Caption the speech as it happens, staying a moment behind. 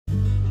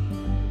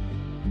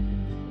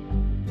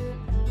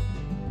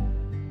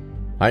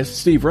Hi, it's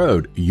Steve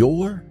Rode,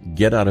 your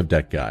Get Out of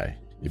Debt guy.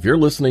 If you're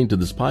listening to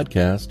this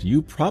podcast,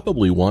 you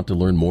probably want to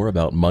learn more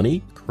about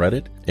money,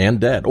 credit, and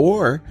debt,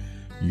 or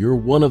you're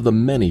one of the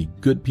many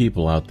good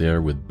people out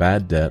there with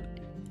bad debt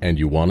and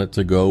you want it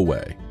to go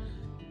away.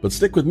 But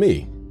stick with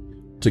me.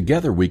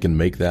 Together we can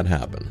make that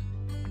happen.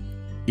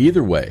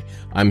 Either way,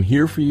 I'm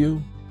here for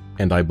you,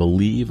 and I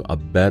believe a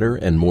better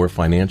and more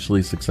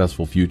financially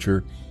successful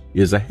future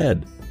is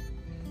ahead.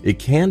 It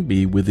can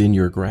be within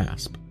your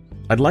grasp.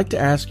 I'd like to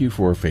ask you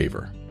for a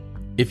favor.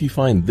 If you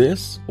find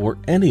this or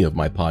any of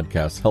my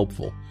podcasts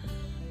helpful,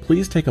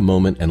 please take a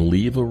moment and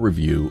leave a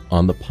review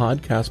on the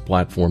podcast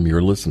platform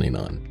you're listening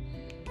on.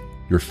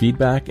 Your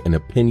feedback and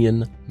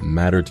opinion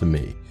matter to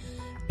me,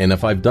 and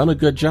if I've done a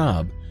good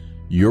job,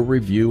 your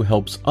review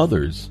helps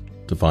others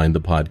to find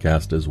the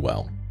podcast as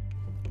well.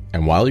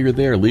 And while you're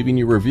there leaving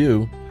your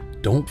review,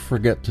 don't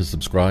forget to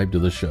subscribe to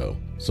the show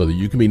so that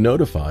you can be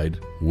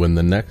notified when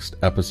the next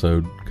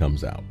episode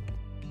comes out.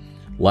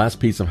 Last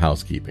piece of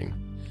housekeeping.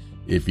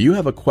 If you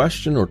have a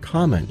question or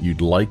comment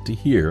you'd like to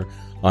hear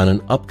on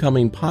an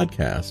upcoming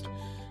podcast,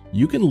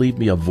 you can leave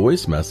me a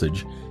voice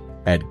message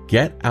at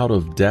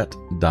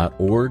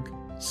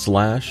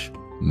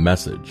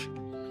getoutofdebt.org/message.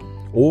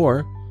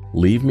 Or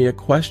leave me a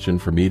question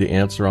for me to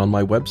answer on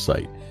my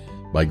website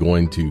by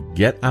going to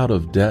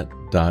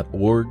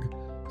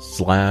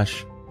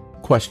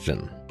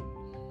getoutofdebt.org/question.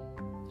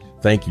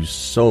 Thank you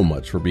so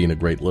much for being a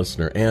great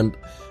listener, and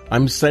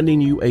I'm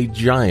sending you a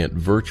giant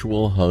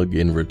virtual hug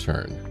in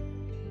return.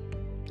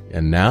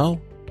 And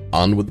now,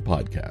 on with the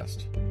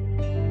podcast.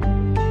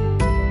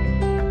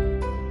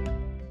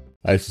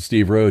 Hi, this is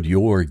Steve Rode,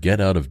 your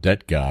Get Out of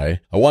Debt guy.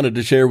 I wanted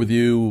to share with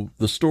you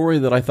the story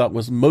that I thought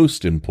was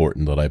most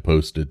important that I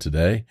posted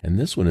today. And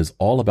this one is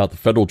all about the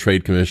Federal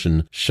Trade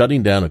Commission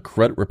shutting down a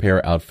credit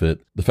repair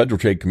outfit. The Federal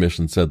Trade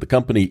Commission said the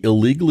company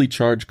illegally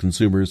charged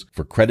consumers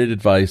for credit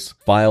advice,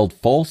 filed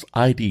false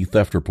ID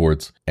theft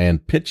reports,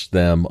 and pitched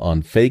them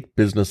on fake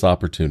business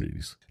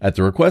opportunities. At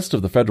the request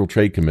of the Federal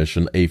Trade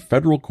Commission, a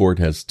federal court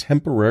has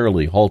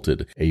temporarily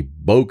halted a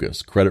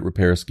bogus credit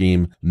repair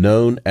scheme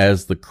known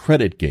as the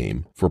Credit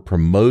Game for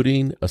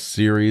promoting a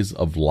series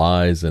of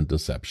lies and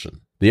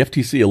deception. The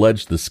FTC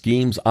alleged the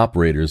scheme's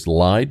operators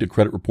lied to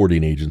credit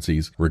reporting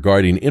agencies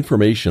regarding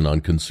information on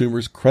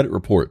consumers' credit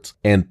reports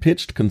and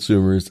pitched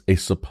consumers a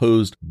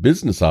supposed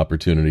business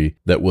opportunity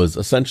that was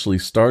essentially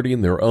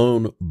starting their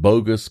own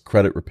bogus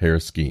credit repair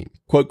scheme.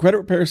 Quote, credit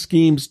repair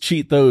schemes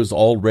cheat those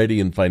already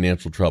in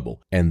financial trouble,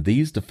 and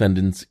these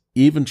defendants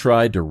even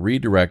tried to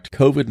redirect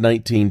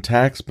COVID-19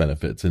 tax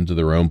benefits into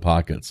their own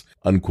pockets,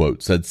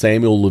 unquote, said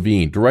Samuel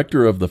Levine,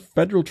 director of the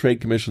Federal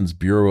Trade Commission's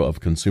Bureau of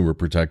Consumer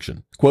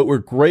Protection. Quote, we're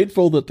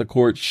grateful that the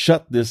court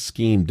shut this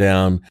scheme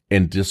down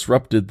and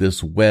disrupted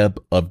this web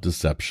of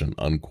deception,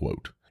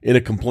 unquote. In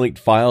a complaint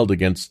filed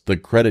against the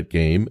Credit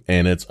Game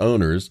and its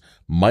owners,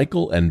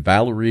 Michael and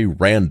Valerie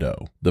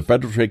Rando, the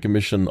Federal Trade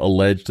Commission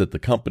alleged that the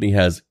company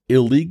has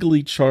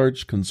illegally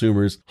charged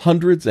consumers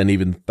hundreds and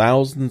even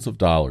thousands of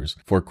dollars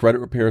for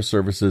credit repair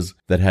services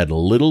that had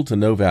little to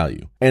no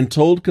value, and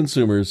told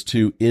consumers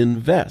to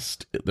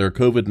invest their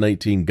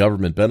COVID-19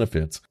 government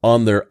benefits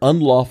on their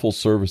unlawful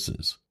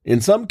services.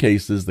 In some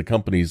cases, the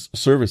company's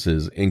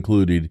services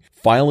included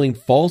filing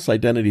false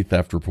identity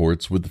theft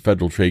reports with the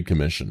Federal Trade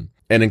Commission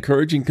and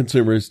encouraging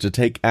consumers to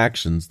take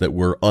actions that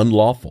were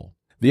unlawful.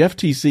 The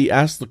FTC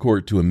asked the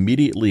court to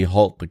immediately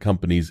halt the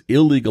company's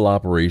illegal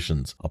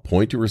operations,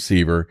 appoint a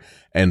receiver,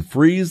 and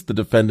freeze the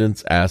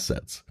defendants'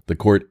 assets. The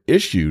court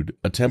issued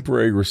a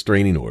temporary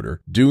restraining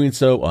order, doing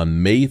so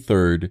on May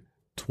 3rd,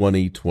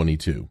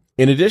 2022.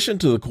 In addition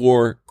to the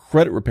core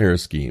credit repair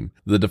scheme,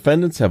 the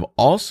defendants have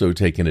also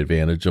taken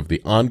advantage of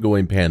the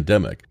ongoing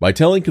pandemic by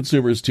telling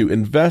consumers to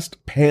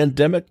invest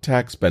pandemic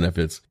tax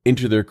benefits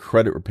into their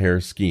credit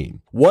repair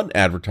scheme. One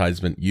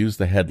advertisement used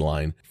the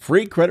headline,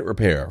 "Free Credit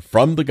Repair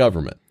from the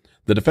Government."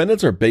 The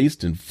defendants are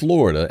based in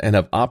Florida and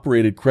have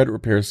operated credit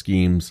repair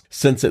schemes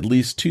since at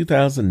least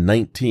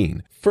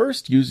 2019,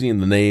 first using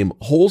the name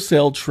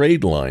Wholesale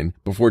Trade Line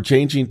before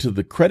changing to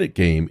the Credit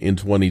Game in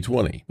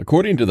 2020.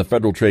 According to the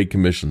Federal Trade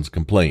Commission's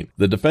complaint,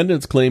 the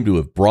defendants claim to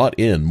have brought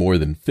in more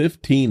than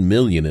 $15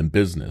 million in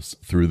business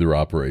through their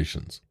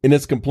operations. In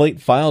its complaint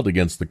filed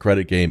against the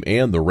Credit Game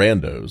and the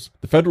Randos,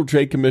 the Federal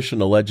Trade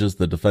Commission alleges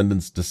the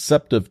defendants'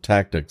 deceptive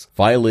tactics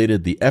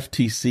violated the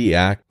FTC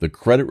Act, the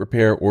Credit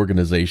Repair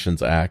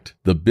Organizations Act,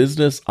 the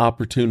Business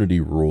Opportunity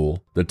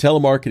Rule, the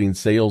Telemarketing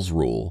Sales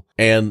Rule,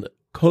 and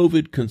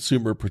COVID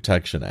Consumer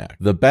Protection Act.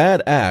 The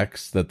bad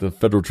acts that the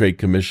Federal Trade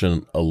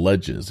Commission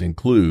alleges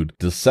include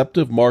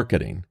deceptive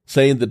marketing,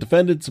 saying the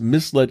defendants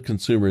misled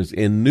consumers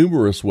in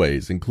numerous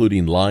ways,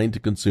 including lying to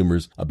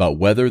consumers about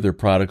whether their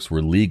products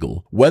were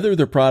legal, whether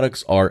their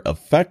products are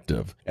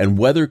effective, and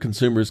whether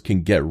consumers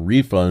can get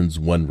refunds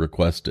when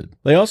requested.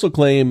 They also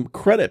claim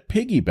credit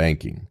piggy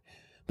banking.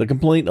 The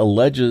complaint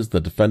alleges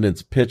the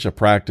defendants pitch a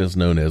practice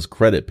known as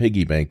credit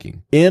piggy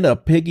banking. In a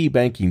piggy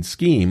banking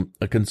scheme,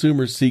 a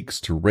consumer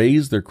seeks to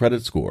raise their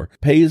credit score,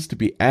 pays to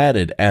be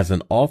added as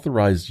an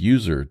authorized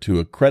user to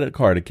a credit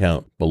card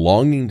account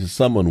belonging to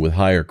someone with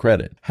higher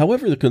credit.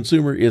 However, the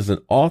consumer is an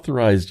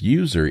authorized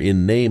user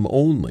in name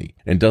only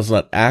and does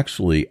not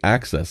actually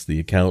access the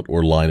account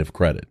or line of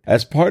credit.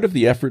 As part of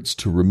the efforts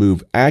to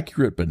remove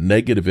accurate but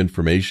negative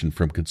information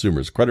from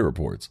consumers' credit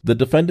reports, the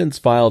defendants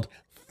filed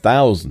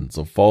thousands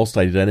of false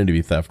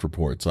identity theft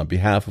reports on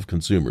behalf of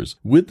consumers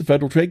with the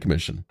Federal Trade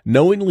Commission.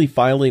 Knowingly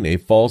filing a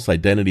false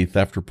identity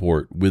theft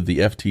report with the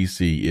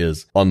FTC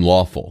is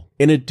unlawful.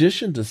 In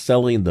addition to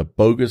selling the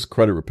bogus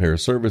credit repair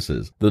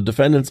services, the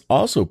defendants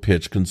also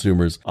pitch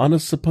consumers on a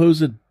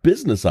supposed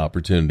business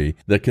opportunity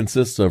that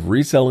consists of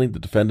reselling the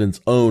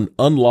defendant's own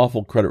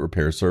unlawful credit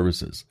repair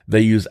services.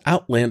 They use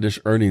outlandish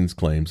earnings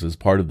claims as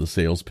part of the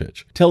sales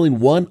pitch, telling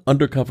one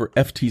undercover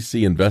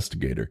FTC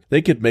investigator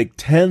they could make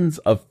tens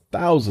of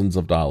thousands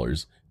of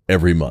dollars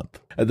every month.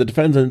 And the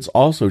defendants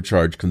also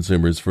charge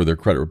consumers for their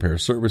credit repair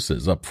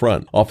services up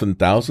front, often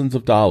thousands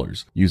of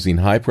dollars, using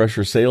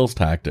high-pressure sales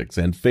tactics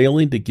and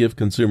failing to give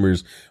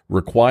consumers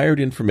required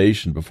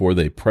information before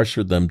they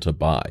pressured them to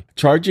buy.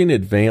 Charging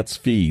advance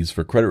fees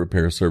for credit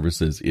repair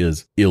services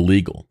is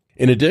illegal.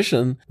 In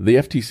addition, the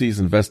FTC's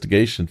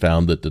investigation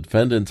found that the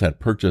defendants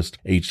had purchased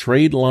a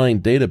trade line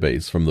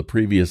database from the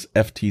previous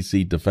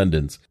FTC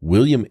defendants,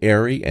 William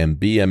Arey and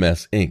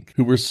BMS Inc.,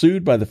 who were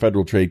sued by the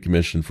Federal Trade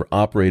Commission for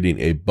operating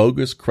a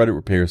bogus credit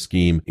repair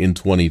scheme in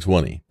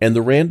 2020. And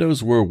the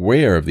randos were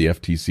aware of the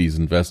FTC's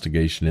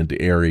investigation into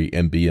Arey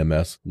and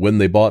BMS when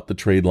they bought the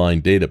trade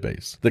line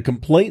database. The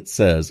complaint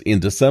says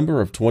in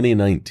December of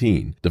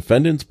 2019,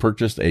 defendants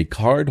purchased a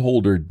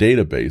cardholder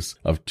database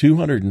of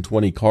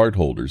 220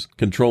 cardholders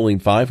controlling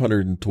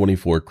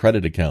 524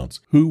 credit accounts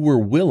who were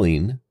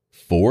willing,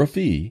 for a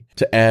fee,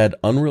 to add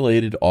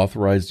unrelated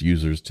authorized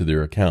users to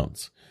their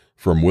accounts.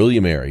 From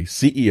William Arey,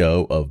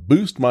 CEO of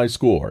Boost My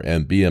Score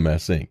and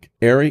BMS Inc.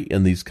 Arey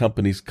and these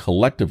companies,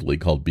 collectively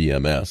called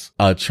BMS,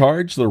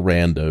 charged the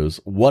randos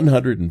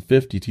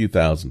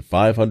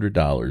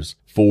 $152,500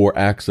 for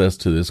access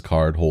to this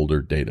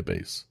cardholder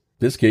database.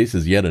 This case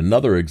is yet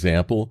another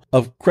example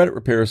of credit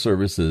repair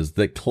services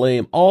that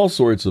claim all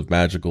sorts of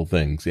magical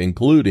things,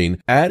 including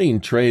adding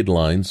trade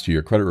lines to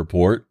your credit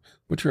report,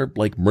 which are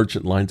like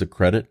merchant lines of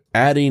credit,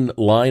 adding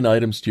line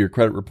items to your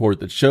credit report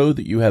that show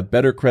that you have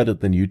better credit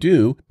than you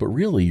do, but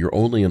really you're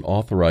only an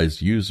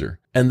authorized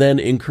user, and then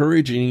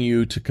encouraging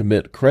you to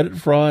commit credit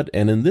fraud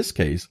and, in this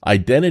case,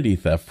 identity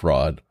theft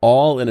fraud,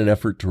 all in an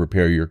effort to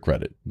repair your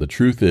credit. The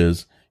truth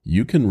is,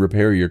 you can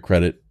repair your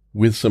credit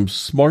with some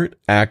smart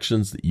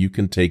actions that you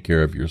can take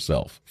care of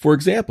yourself. For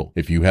example,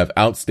 if you have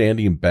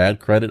outstanding bad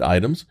credit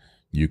items,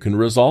 you can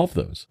resolve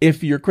those.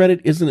 If your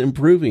credit isn't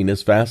improving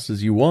as fast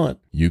as you want,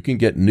 you can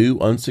get new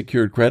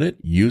unsecured credit,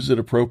 use it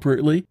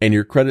appropriately, and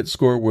your credit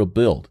score will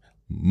build.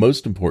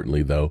 Most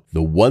importantly, though,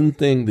 the one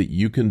thing that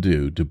you can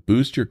do to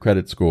boost your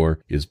credit score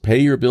is pay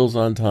your bills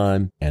on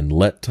time and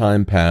let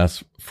time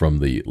pass from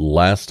the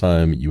last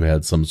time you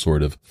had some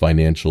sort of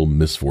financial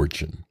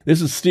misfortune.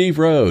 This is Steve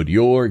Rode,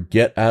 your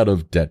Get Out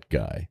of Debt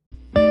guy.